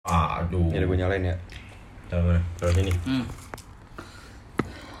Waduh. Ini gue nyalain ya. Taruh sini.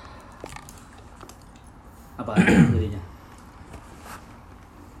 Apa jadinya?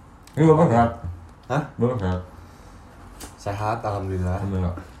 Ini bapak sehat. Hah? Bapak sehat. Sehat, alhamdulillah.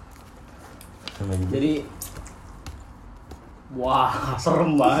 Alhamdulillah. Jadi wah,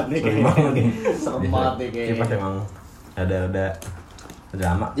 serem banget nih Serem banget nih. Serem banget nih kayaknya. Pas emang ada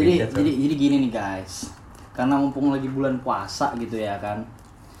drama. Jadi gini nih guys. Karena mumpung lagi bulan puasa gitu ya kan.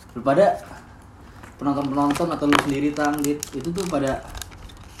 Lu pada penonton atau lu sendiri Dit, itu tuh pada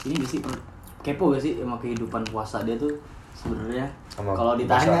ini gak sih kepo gak sih sama kehidupan puasa dia tuh sebenarnya kalau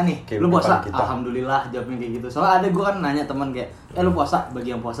ditanya nih lu puasa kita. Alhamdulillah jawabnya kayak gitu. Soalnya ada gue kan nanya teman kayak lu puasa,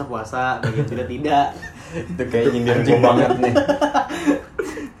 bagi yang puasa bagi yang tidak Itu kayak nyindir gue banget nih.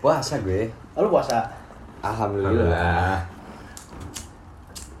 Puasa gue. Lu puasa? Alhamdulillah.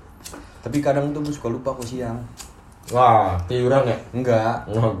 Tapi kadang tuh gue suka lupa kok siang. Wah, tiduran ya? Enggak.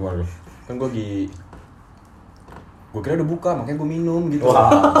 Wah, gue harus. Kan gue kira udah buka, makanya gue minum gitu.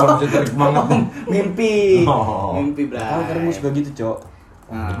 Wah, kalau bisa tarik banget nih. Mimpi. Oh. Mimpi, Bray. Tahu karena gue suka gitu, Cok.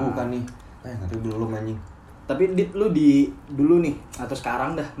 Nah. Udah buka nih. Nanti belum anjing. Tapi Dit, lu dulu nih atau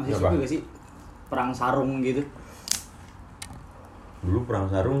sekarang dah masih suka gak sih perang sarung gitu? Dulu perang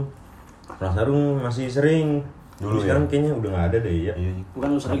sarung masih sering. Dulu sekarang ya? kayaknya udah nggak ada deh ya. Iya. Bukan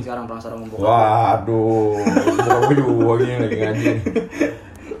lu sering sekarang perang sarung sama bokap? Waduh, gue dua gini lagi ngaji.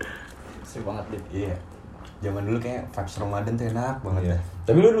 Sering banget Dit. Iya. Zaman dulu kayak vibes Ramadan tuh enak banget ya.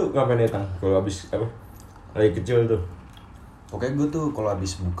 Tapi lu ngapain datang? Kalau habis apa? Lagi kecil tuh. Pokoknya gue tuh kalau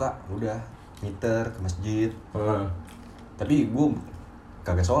habis buka udah ngiter ke masjid. Tapi gue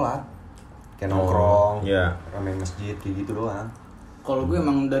kagak sholat. Kayak nongkrong, iya. ramein masjid kayak gitu doang. Kalau gue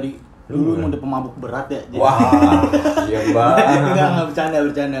emang dari dulu udah pemabuk berat ya. Jadi Wah, iya banget. enggak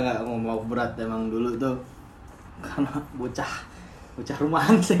bercanda enggak mau mabuk berat emang dulu tuh. Karena bocah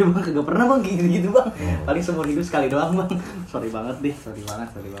rumahan saya bang kagak pernah bang gitu bang. Paling seumur hidup sekali doang bang. Sorry banget.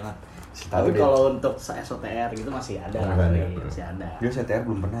 Tapi kalau untuk SOTR gitu masih ada lah, masih ada. Gue STR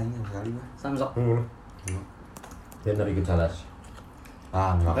belum pernah ini sekali mah. Samsok. Dia nari ikut salas.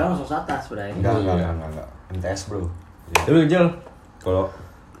 Enggak. Kan masuk atas udah ini. Enggak. MTS bro. Dulu kecil,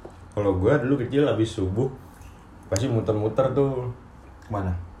 kalau gue dulu kecil habis subuh pasti muter-muter tuh.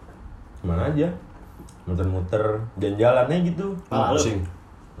 Kemana aja, muter-muter dan jalannya gitu. Pusing.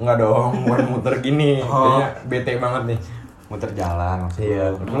 Enggak dong, bukan muter gini. Kayaknya bete banget nih. Muter jalan maksud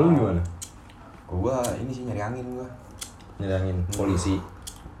Iya, lu. lu gimana? Gua ini sih nyari angin gua. Nyerangin polisi.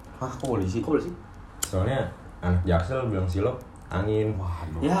 Hah, kok polisi? Kok sih? Soalnya anak Jaksel bilang silop angin.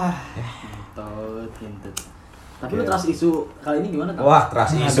 Waduh. Ya, kentut. Tapi lu trust isu kali ini gimana? Wah,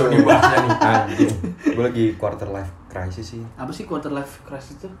 trust isu nih bahasnya nih anjing. Gue lagi quarter life crisis sih. Apa sih quarter life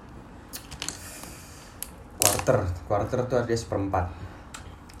crisis itu? Quarter tuh artinya seperempat.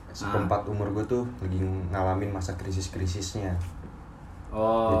 Seperempat umur gue tuh lagi ngalamin masa krisisnya.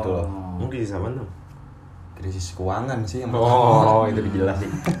 Oh. Gitu loh. Mungkin sama tuh. Krisis keuangan sih yang Oh, itu dijelas sih.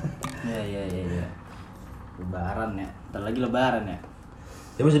 Iya. Lebaran ya. Ntar lagi lebaran ya.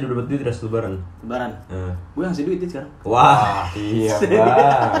 Ya masih dapat duit ras lebaran. Lebaran. Gue ngasih duit sekarang. Wah, iya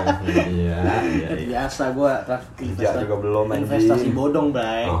bang. Iya. Biasa gue kerja juga belum anjing. investasi bodong,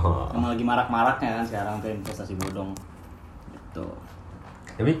 Bray. Oh. Emang lagi marak-maraknya kan sekarang tuh investasi bodong. Gitu.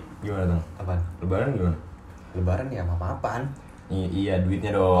 Tapi gimana dong? Apaan? Lebaran gimana? Lebaran ya apa-apaan. Iya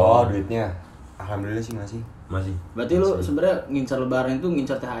duitnya dong. Oh, duitnya. Alhamdulillah sih masih. Berarti lu sebenarnya ngincar lebaran itu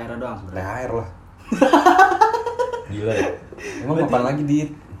ngincar THR doang sebenarnya. THR lah. Gila ya. Emang kapan lagi di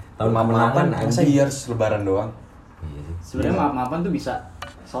Tahun maaf-maafan masa anjing. iya harus lebaran doang? Iya sih. Sebenarnya maaf-maafan tuh bisa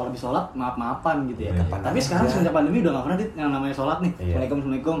sholat maaf-maafan gitu ya. Iya. Tapi sekarang semenjak pandemi udah gak pernah Dit yang namanya sholat nih. Iya.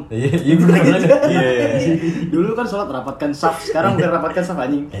 Assalamualaikum. Iya bener. Iya. Dulu kan sholat rapatkan saf, sekarang udah rapatkan saf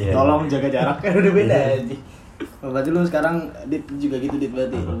anjing. Iya. Tolong jaga jarak kan udah beda anjing. Berarti lu sekarang Dit juga gitu Dit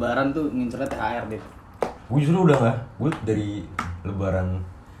berarti. Lebaran tuh ngincernya THR Dit. Gue justru udah nggak. Gue dari lebaran.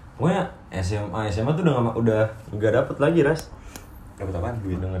 Pokoknya SMA tuh udah nggak dapet lagi ras. Dapat apaan?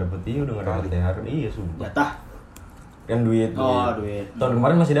 Duit udah nggak dapet udah nggak dapet THR. Iya sumpah. Jatah. Kan duit. Oh, duit. Tahun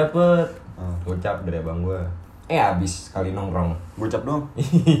kemarin masih dapet. Gocap dari abang gue. Habis kali nongkrong. Gocap dong.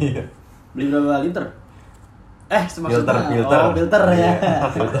 Iya. Beli berapa liter? Maksudnya Filter. Oh, filter ya.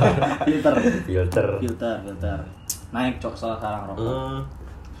 Filter. Naik cok salah sekarang rokok.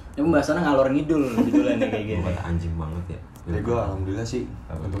 Ini pembahasannya ngalor ngidul judulnya nih kayak gini. Kata anjing banget ya. Ya gue alhamdulillah sih.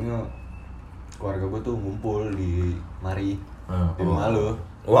 Untungnya keluarga gue tuh ngumpul di mari. Di rumah lu.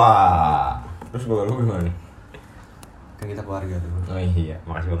 Wah. Terus gue lu gimana nih? Kan kita keluarga tuh. Oh iya,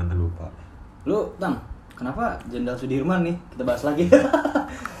 makasih banget Lupa. Lu, Tang, kenapa Jenderal Sudirman nih? Kita bahas lagi.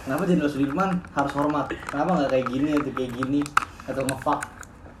 Kenapa Jenderal Sudirman harus hormat? Kenapa nggak kayak gini atau kayak gini atau ngefuck?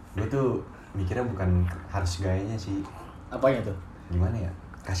 Gue tuh mikirnya bukan harus gayanya sih. Apanya tuh? Gimana ya?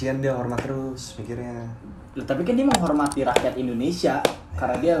 Kasihan dia hormat terus mikirnya. Loh, tapi kan dia menghormati rakyat Indonesia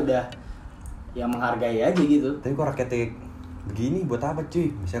karena dia udah yang menghargai aja gitu. Tapi kok rakyatnya begini buat apa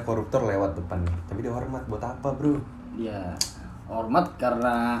cuy? Misalnya koruptor lewat depan nih, tapi dia hormat buat apa bro? Ya hormat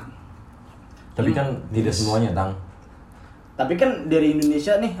karena Tapi kan tidak semuanya, Tang. tapi kan dari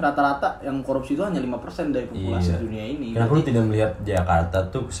Indonesia nih rata-rata yang korupsi itu hanya 5% dari populasi dunia ini. Kenapa lu tidak melihat Jakarta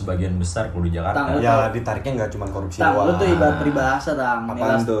tuh sebagian besar kalau di Jakarta? Ya ditariknya nggak cuma korupsi Tang, lu doang. tuh ibarat peribahasa, Tang.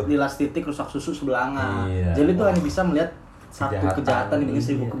 Apaan tuh? Nilas titik rusak susu sebelanga. Iya. Jadi tuh hanya bisa melihat satu kejahatan dengan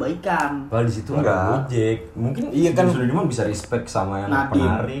 1000 Iya. kebaikan. Padahal di situ ada Enggak. Gojek. Mungkin Iya kan. sudah dimana bisa respect sama yang Nadiem.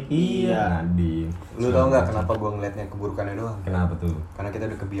 penarik. Iya. Nadiem. Lu tau nggak kenapa gua ngelihatnya keburukannya doang? Kenapa tuh? Karena kita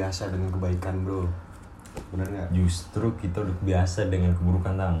udah kebiasa dengan kebaikan bro. Bener nggak? Justru kita udah biasa dengan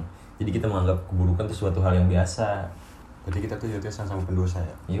keburukan, Tang. Jadi kita menganggap keburukan itu suatu hal yang biasa. Berarti kita tuh jatuhnya sama pendosa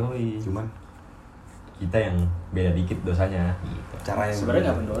ya. Yoi. Cuman Kita yang beda dikit dosanya. Gitu. cara yang Sebenarnya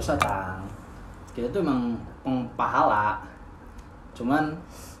nggak berbeda. pendosa, Tang. Kita tuh emang pengpahala. Cuman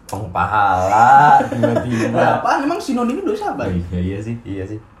Pengpahala tiba-tiba. apaan emang sinonimnya dosa apa? Oh, iya sih, iya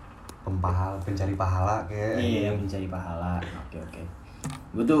sih. Pencari pahala kayak. Iya, mencari pahala. Oke.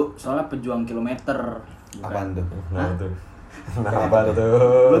 Gue tuh soalnya pejuang kilometer. Apaan tuh? Kenapa tuh? Kenapa tuh?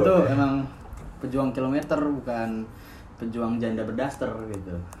 Gue tuh emang pejuang kilometer, bukan pejuang janda berdaster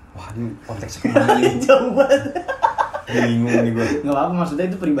gitu. Wah ini konteksnya kemana nih? Jauh banget. Bingung nih gue. Nggak apa-apa, maksudnya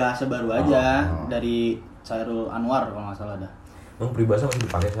itu peribahasa baru aja Oh. dari Chairul Anwar kalau nggak salah dah. Emang peribahasa masih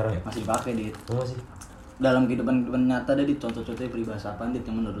dipakai sekarang ya? Masih dipakai, Dit. Oh, masih. Dalam kehidupan nyata deh, Dit. Contoh-contohnya peribahasa apa, Dit,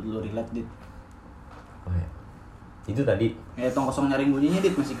 yang menurut lu relate, Dit? Oh, ya. Itu tadi, Tong kosong nyaring bunyinya,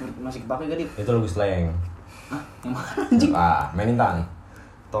 Dit, masih kepake gak, Dit? itu lagu slang. Hah? Yang mana anjing? Mainin, Tang.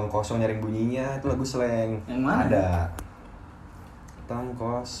 Tong kosong nyaring bunyinya itu lagu slang. Yang mana? Ada. Tong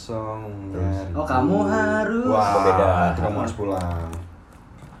kosong nyaring. Oh, kamu harus. Wah, Beda. itu kamu harus pulang.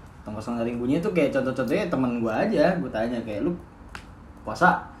 Tong kosong nyaring bunyinya tuh kayak contoh-contohnya temen gua aja. Gua tanya kayak, lu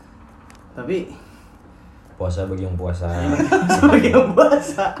puasa? Tapi Puasa bagi yang puasa. sebagai yang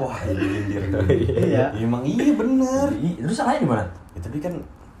puasa. Wah, ini nyindir. Iya. Emang iya bener. Terus salahnya di mana? Ya tapi kan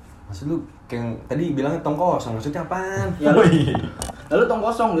maksud lu kayak yang tadi bilangnya tong kosong, maksudnya apaan? Ya lu, lalu tong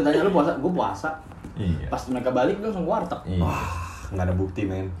kosong ditanya lu puasa, gua puasa. Iya. Pas mereka balik dia langsung ke warteg. Iya. Wah, nggak ada bukti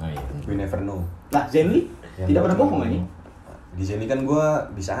men. Oh, iya. We never know. Lah, Zenly Yang tidak pernah gua bohong cuma- ini. Di sini kan gue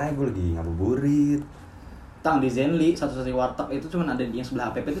bisa aja gue lagi ngabuburit. Tang, di Zenly satu-satunya warteg itu cuma ada di yang sebelah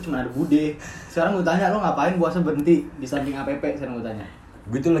APP itu cuma ada bude. Sekarang gue tanya, lo ngapain puasa berhenti di samping APP? Sekarang gue tanya.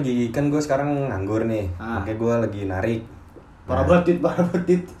 Gue tuh lagi kan gue sekarang nganggur nih, Ah. makanya gue lagi narik. Parah banget, parah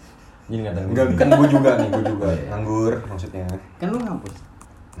banget. Jadi ngatain Enggak, kan gue juga nih, gue juga nganggur maksudnya. Kan lu ngampus.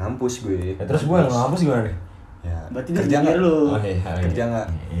 Ngampus gue. Ya, terus gue yang ngampus gimana nih? Ya, Berarti dia kerja nyindir nggak? lu. Oh iya, Kerja nggak?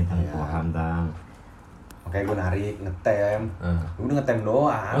 Iya, Tang. Iya. Paham, Tang. Makanya gue narik, ngetem. Ah. Gue udah ngetem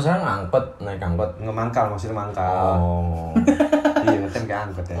doang. Oh, sekarang angkot, naik angkot. Ngemangkal, maksudnya mangkal. Oh. Iya, ngetem kayak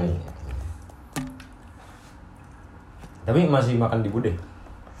angkot ya. Oh, iya. Tapi masih makan di bude.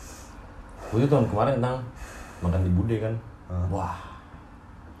 Gue tuh tahun kemarin, Tang, makan di bude kan. Ah. Wah.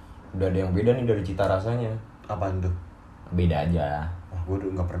 Udah ada yang beda nih dari cita rasanya. Apaan tuh? Beda aja. Wah, gue udah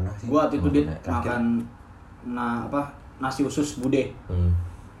nggak pernah sih. Gue waktu itu Dit Terakhir. makan nasi usus bude.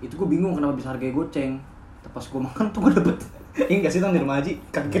 Itu gue bingung kenapa bisa harganya goceng. Pas gue makan tuh gue dapet ini gak sih Tang di rumah Haji?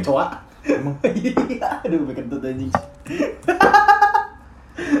 Kaki kecoa. Emang? Iya, aduh gue kentut anjing.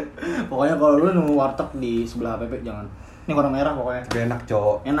 Pokoknya kalau lu nemu warteg di sebelah APP jangan. Ini warna merah pokoknya. Tapi enak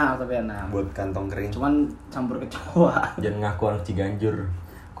cowok. Enak tapi enak. Buat kantong kering. Cuman campur kecoa. Jangan ngaku anak Ciganjur.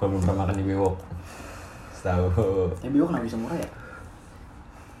 Kalau belum pernah makan di Bewok. Tahu. Ya bio kenapa bisa murah ya?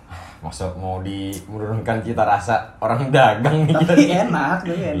 Masa mau menurunkan cita rasa orang dagang nih. Tapi enak,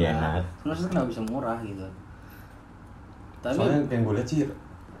 tapi enak. Iya, enak. Maksudnya kenapa bisa murah gitu. Tapi Soalnya yang gue liat sih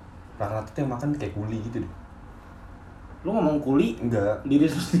rata-rata tuh yang makan kayak kuli gitu deh. lu ngomong kuli, Enggak. diri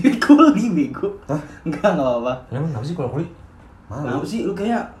lu sendiri kuli bego. Hah? Enggak apa-apa. Kenapa sih kalau kulit? Malu. Kenapa sih lu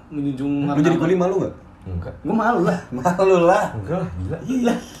kayak menjunjung Lu jadi kuli malu gak? Enggak. Gue malu lah. Malu lah. Enggak lah,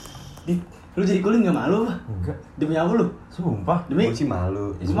 gila. Iya. Lu jadi kuli enggak malu apa? Enggak. Demi apa lu? Sumpah. Demi Gue sih malu.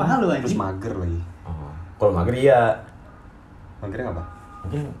 Gue malu Terus anjing. mager lagi. Oh. Kalau mager iya. Magernya apa?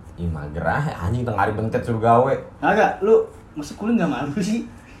 Mungkin mager anjing tengah hari bentet suruh gawe. Agak, lu masa kuli enggak malu sih?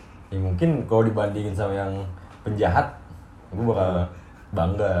 Ya mungkin kalau dibandingin sama yang penjahat, gue bakal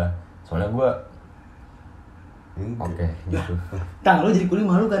bangga. Soalnya gue oke gitu. Tang, lu jadi kuli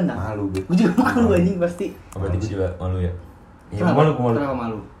malu kan, Tang? Malu gue. Gue juga malu anjing pasti. Oh, berarti gue juga malu ya. Iya, Kenapa? gue malu. Kenapa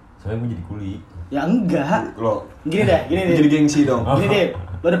malu? Soalnya gue jadi kuli. Ya enggak. Lo Gini deh, gini lu deh. jadi gengsi dong. Oh. Gini deh,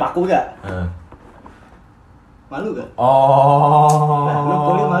 lu ada paku gak? Heeh. Malu gak? Oh. Nah, lu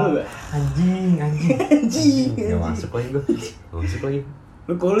kuli malu lagi gue. Masuk lagi.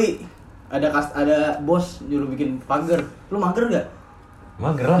 Lu kuli. Ada bos nyuruh bikin pagar. Lu mager gak?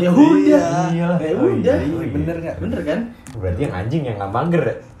 Mager lah. Ya udah. Iya lah. Ya udah. Bener nggak? Bener kan? Berarti yang anjing yang nggak mager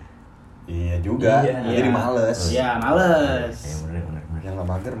ya? Iya juga. Iya. Jadi males. Iya, males. Ya bener. Yang nggak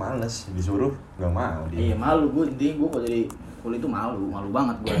mager males, disuruh nggak mau dia. Iya, malu gue. Intinya gue kalau jadi kuli itu malu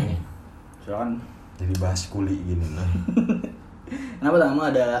banget gue ini. Soalnya Jadi bahas kuli gini. kenapa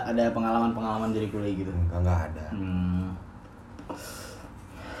Tama ada pengalaman jadi kuli gitu? Nggak ada.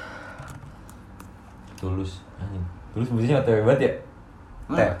 Tulus. Anjing. Tulus bacanya OTW banget ya?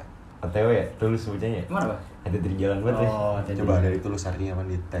 Mana? OTW ya? Tulus bacanya. Gimana, Pak? Ada di jalan banget ya. Oh, Coba dari tulus artinya apa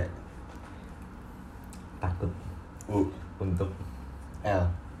di T? Takut U. untuk L.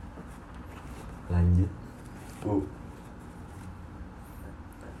 lanjut U.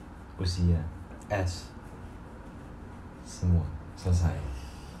 usia S. semua selesai.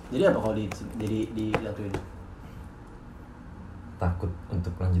 Jadi apa kalau dilatuin? Takut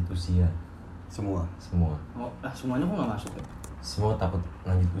untuk lanjut usia Semua. Oh, semuanya kok nggak masuk ya? Semua takut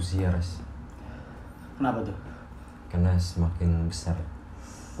lanjut usia, Ras. Kenapa tuh? Karena semakin besar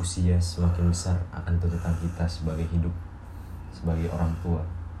usia, semakin besar akan tuntutan kita sebagai hidup, sebagai orang tua.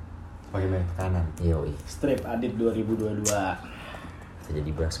 Bagaimana tekanan? Yoi. Strip Adit 2022. Kita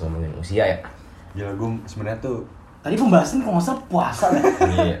jadi bahas ngomongin usia ya. Gila gue sebenarnya tuh Tadi pembahasan kok nggak salah puasa ya?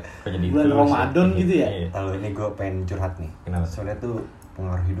 Iya. Kok jadi Bulan tulus Ramadan gitu ya? Iya. kalau ini gue pengen curhat nih. Kenapa? Sebenarnya tuh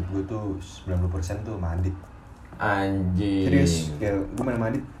pengaruh hidup gue tuh 90% tuh sama Adit. Anjing. Serius, kayak gue main sama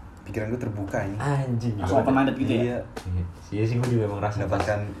Adit, pikiran gue terbuka ini. Anjing. Langsung open minded gitu ya? Iya, Iya sih, gue juga emang rasa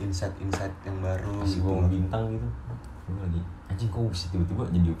dapatkan insight-insight yang baru. pas gue mau bintang gitu. Gue lagi anjing kok bisa tiba-tiba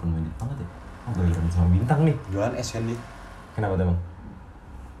jadi open minded banget ya. Oh bayaran sama bintang nih. Jualan es kan dia. Kenapa tuh emang?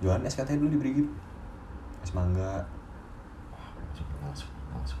 Jualan es katanya dulu di Brigip. Es mangga.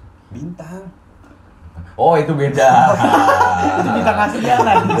 Langsung. Bintang. Oh itu beda. Itu kita kasihan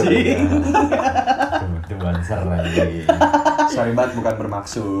anjing. Itu banser lagi. Sorry banget, bukan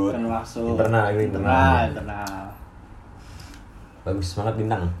bermaksud. Bukan maksud. Internal. Internal. Bagus semangat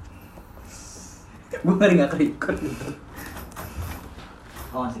bintang. Gue ngeri nggak keikut gitu.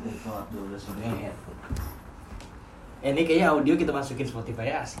 Oh masih keikut 12 menit. Ini kayaknya audio kita masukin Spotify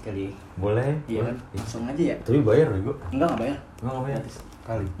ya, asik kali. Boleh? Iya kan? Langsung aja ya. Tapi bayar loh gue. Enggak bayar. Enggak bayar. Gratis.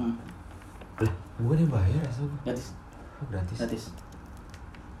 Kali. Lah, gue udah bayar asal gue. Gratis. Oh, gratis. Gratis.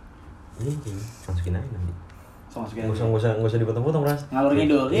 Iya, masukin aja nanti. So, masukin Nggak aja. usah dipotong-potong, Ras. Ngalor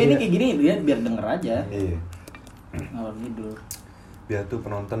ngidul. Ya ini kayak gini dia biar denger aja. Iya. Ngalor ngidul. Biar tuh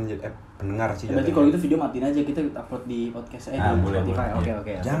penonton jadi pendengar sih. Ya, berarti jatuhnya. kalau itu video matiin aja, kita upload di podcast Ah, di boleh, Spotify. boleh.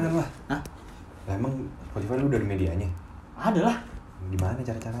 Oke. Jangan lah. Hah? Lah emang Spotify lu dari medianya. Ada lah. Gimana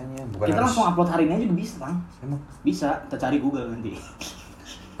cara-caranya? Bukan Kita harus langsung upload hari ini aja juga bisa, Bang. emang Bisa, kita cari Google nanti.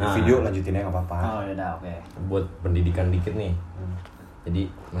 video lanjutin aja nggak apa-apa. Oh, ya udah, oke. Buat pendidikan dikit nih. Jadi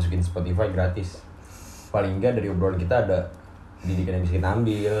masukin Spotify gratis. Paling enggak dari obrolan kita ada pendidikan yang bisa kita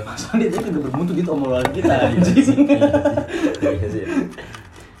ambil. Masalahnya dia juga bermutu gitu omongan kita anjing. Iya sih.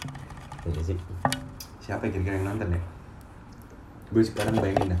 Iya sih. Siapa ya kira-kira yang nonton ya? Gue sekarang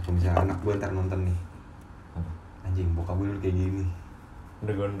bayangin dah, kalau misalnya anak gue ntar nonton nih. Anjing, bokap gue dulu kayak gini.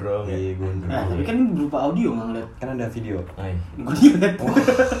 Udah gondrong ya. Iya, gondrong. Nah, tapi kan ini berupa audio nggak ngeliat. Kan ada video. Ay, Gue liat.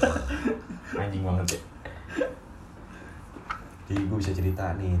 anjing banget ya. Jadi gue bisa cerita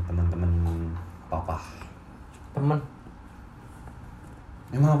nih teman-teman papa. Temen.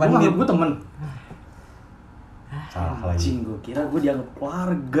 Emang apa Gue nih? nganggep gue temen. Salah lagi. Anjing, gue kira gue dianggap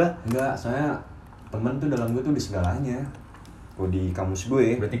keluarga. Enggak, soalnya teman tuh dalam gue tuh di segalanya. Gue di kampus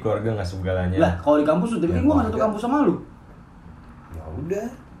gue. Berarti keluarga nggak segalanya. Lah, kalau di kampus tapi Ya, kan gue nggak satu keluarga. kampus sama lu. Ya udah.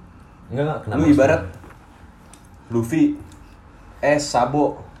 Enggak kenapa? Lu ibarat Luffy,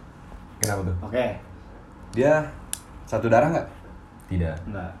 Sabo. Kenapa tuh? Oke. Dia satu darah nggak? Tidak.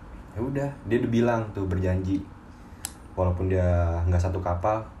 Enggak. Ya udah, dia udah bilang tuh berjanji. Walaupun dia nggak satu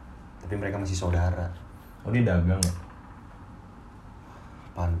kapal, tapi mereka masih saudara. Oh dia dagang ya?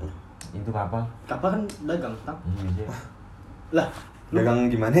 Apaan tuh? Itu kapal? Kapal kan dagang, Tang. Iya. Lah, lu Dagang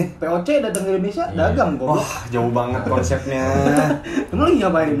gimana? POC datang ke Indonesia Iya. dagang kok. Wah, jauh banget konsepnya. Lu lagi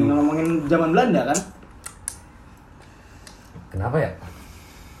ngapain ini ngomongin zaman Belanda kan? Kenapa ya?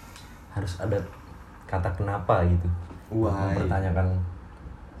 Harus ada kata kenapa gitu. Why? Mempertanyakan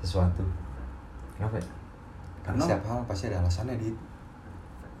sesuatu. Kenapa ya? Karena setiap hal pasti ada alasannya, Dit.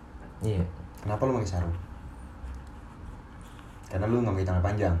 Iya. Kenapa lu pakai sarung? Karena lu nggak pakai celana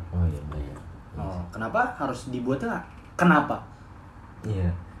panjang. Oh iya. Oh, kenapa harus dibuatnya? Kenapa? Iya.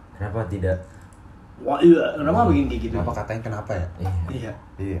 Kenapa tidak? Wah, iya, kenapa bikin kayak gitu? Kenapa katanya kenapa ya? Iya. Iya,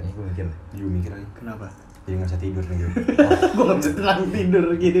 Iya. Ini gue mikir. Dia mikir lagi. kenapa? Jadi nggak bisa tidur nih gue. Gue gak bisa tenang tidur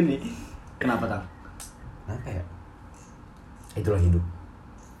gitu nih. Kenapa, Tang? Kenapa ya? Itulah hidup.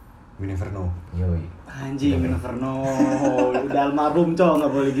 We never know. Yoi. Anjing, never know. Udah almarhum, Cok,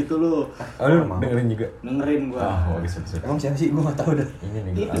 enggak boleh gitu lu. Oh, lu dengerin juga? Dengerin gua. Oh, bagus. Emang siapa sih? Gua enggak tahu dah. Ini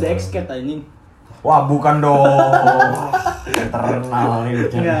nih. Itu The X-Cat anjing. Wah, bukan dong. Terkenal nih.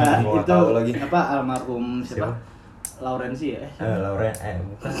 Enggak, Gua itu tahu lagi. apa almarhum siapa? Laurensi ya? Lauren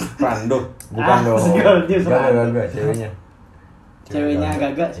bukan. Prando. Bukan dong. Gaga, ceweknya. Ceweknya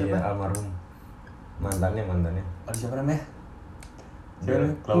Gaga siapa? Iya, almarhum. Mantannya. Ada siapa namanya?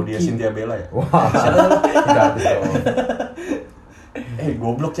 Claudia Cynthia Bella ya? Wah, gratis dong.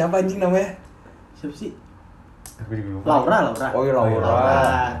 Goblok siapa anjing namanya? Siapa sih? Aku juga lupa. Laura. Oh iya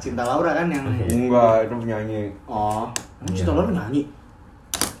Laura. Cinta Laura kan yang Enggak, itu penyanyi. Oh, emang Cinta Laura nyanyi?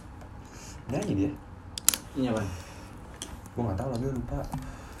 Nyanyi dia. Iya, Bang. Gua enggak tahu lagi, lupa.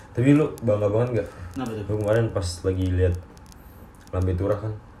 Tapi lu bangga banget gak? Kenapa tuh? Lu kemarin pas lagi lihat Lambe Turah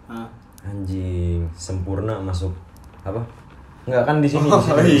kan? Hah? Anjing, sempurna masuk apa? Enggak kan di sini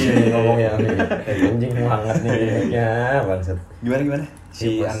iya. ngomongnya anjing banget nih ya bangsat. Gimana?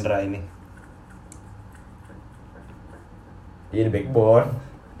 Si Pas. Andra ini. Iya, di Backbone.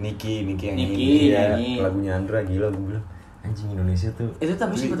 Niki yang Niki. Iya, nyanyi. lagunya Andra gila gue bilang. Anjing Indonesia tuh. Itu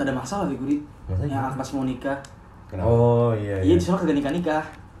tapi sempat ada masalah di Guri. Masalahnya? Yang Agnes mau nikah. Kenapa? Oh iya. Iya, disuruh kagak nikah.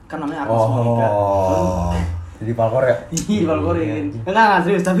 Kan namanya Agnes mau nikah. Oh. Jadi Palkor ya? Iya, Valkorin. Enggak,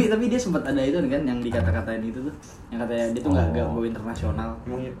 serius. Tapi dia sempat ada itu kan yang dikata-katain itu tuh. Yang katanya dia tuh enggak go internasional.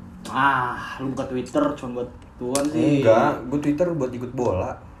 Emang iya? Lu buka Twitter cuma buat tuan sih. Enggak, gua Twitter buat ikut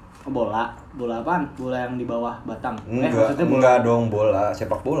bola. Oh, bola apaan? Bola yang di bawah batang. Enggak, maksudnya bola. enggak dong, bola,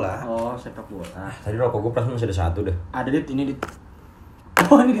 sepak bola. Oh, sepak bola. Tadi rokok gue perasaan masih ada satu deh. Ada ini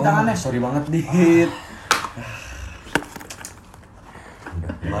Oh, ini di tangannya. Sorry banget, Dit.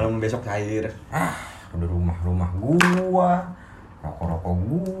 Malam besok cair. Udah rumah gua, rokok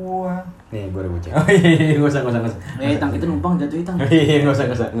gua. Nih, gua udah bocah. Oh iya, nggak usah. Tang itu numpang jatuh Tang. Iya, nggak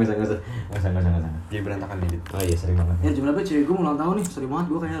usah. Jadi berantakan nih, Dit. Oh iya, sering banget. Ya jam berapa cewek gue ulang tahun nih? Sorry banget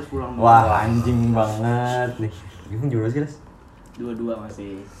gue kayaknya harus pulang. Wah, anjing banget nih. Gimana jam berapa sih, Les? 22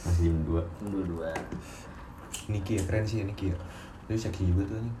 masih. Masih jam 2. Jam 22. Niki ya, keren sih ya Niki ya. Itu seksi juga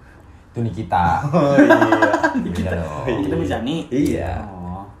tuh anjing. Itu Nikita. Oh iya. Nikita dong. Kita bisa nih. Iya.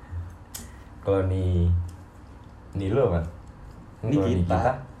 Oh. Kalau Nilo kan?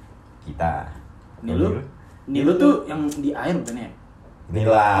 Nikita. Kita. Nilo tuh yang di air bukan ya?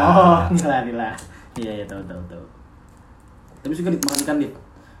 Nila. Oh, Nila. Iya, tahu. Tapi suka makan ikan, Dit.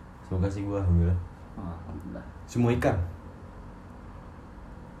 Suka sih gua, alhamdulillah. Oh, alhamdulillah. Semua ikan.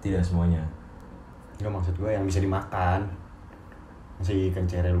 Tidak semuanya. Enggak, maksud gua yang bisa dimakan. Masih ikan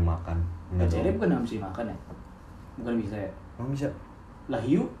cere lu makan. Ikan cere bukan yang bisa makan ya? Bukan bisa ya? Emang bisa? Lah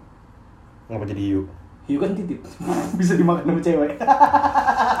hiu? Ngapa jadi hiu? Hiu kan titip. Bisa dimakan sama cewek.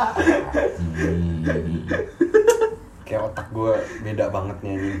 Kayak otak gua beda banget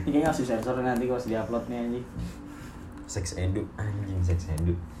nih anjing. Ini kayaknya harus sensor nanti kalau di-upload nih anjing. Sex edu, anjing sex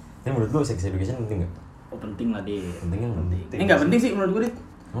edu. Ini menurut lu sex education penting nggak? Oh, penting lah, Dit. Penting kan penting. Ini nggak penting sih menurut gue, Dit.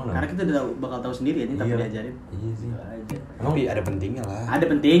 Oh, Karena kita udah bakal tahu sendiri aja, tapi Iya. diajarin. Iya sih. Gitu aja. Emang ada pentingnya lah. Ada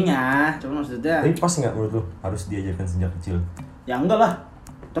pentingnya, cuma maksudnya Tapi pas nggak menurut lu harus diajarkan sejak kecil? ya enggak lah.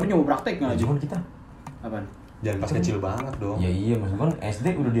 Tapi nyoba praktek nggak aja. Cuman kita. Apaan? Jangan pas kecil banget dong. Ya iya, maksudnya kan SD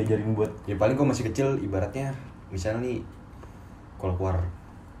udah diajarin buat Ya paling gua masih kecil ibaratnya misalnya nih kalau keluar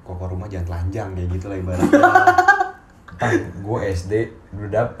rumah jangan telanjang kayak gitu lah ibaratnya. gue SD udah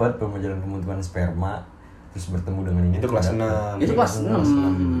dapet pembelajaran pembentukan sperma, terus bertemu dengan ini. Itu kelas 6. Itu kelas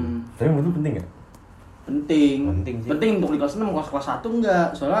 6. Tapi menurut lu penting nggak? Penting. Penting sih. Penting untuk di kelas 6, kelas 1 enggak.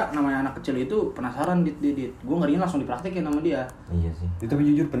 Soalnya namanya anak kecil itu penasaran, Dit. Gue ngerinya langsung dipraktekin sama dia. Iya sih. Itu tapi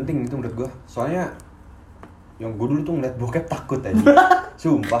jujur penting itu menurut gua. Soalnya yang gua dulu tuh ngeliat bokep takut aja.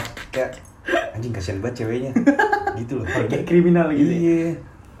 Sumpah kayak anjing kasihan banget ceweknya. Gitu loh. Kayak kriminal gitu. Iya.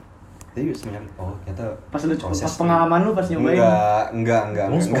 Jadi sebenarnya ternyata Pas pengalaman lu pas nyobain. Enggak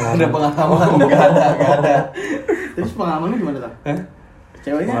Terus ada pengalaman. Enggak ada. Terus pengalaman lu gimana, Tang? Hah?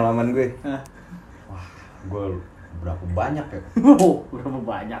 Ceweknya? Pengalaman gue. Hah? Gue berapa banyak ya? Oh, berapa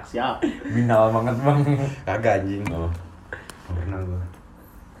banyak siap. Binal banget bang. Kagak anjing. Oh. Gak pernah gue.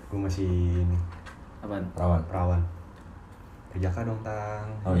 Gue masih ini Apaan? perawan. Perjaka dong Tang.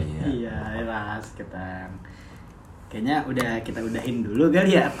 Oh iya. Iya, ras kita. Kayaknya kita udahin dulu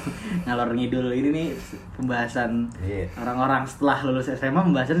kali ya. Ngalor ngidul ini nih pembahasan Iya. orang-orang setelah lulus SMA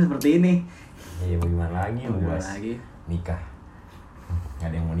pembahasan seperti ini. Iya, mau gimana lagi? Mau Mau gimana bahas lagi? nikah. Nggak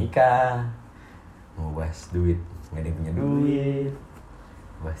ada yang mau nikah. Mau bahas duit. Nggak ada yang punya duit.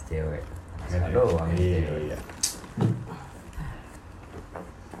 Bahas cewek. Nggak doang. Iya.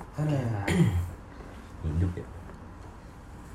 Hidup ya.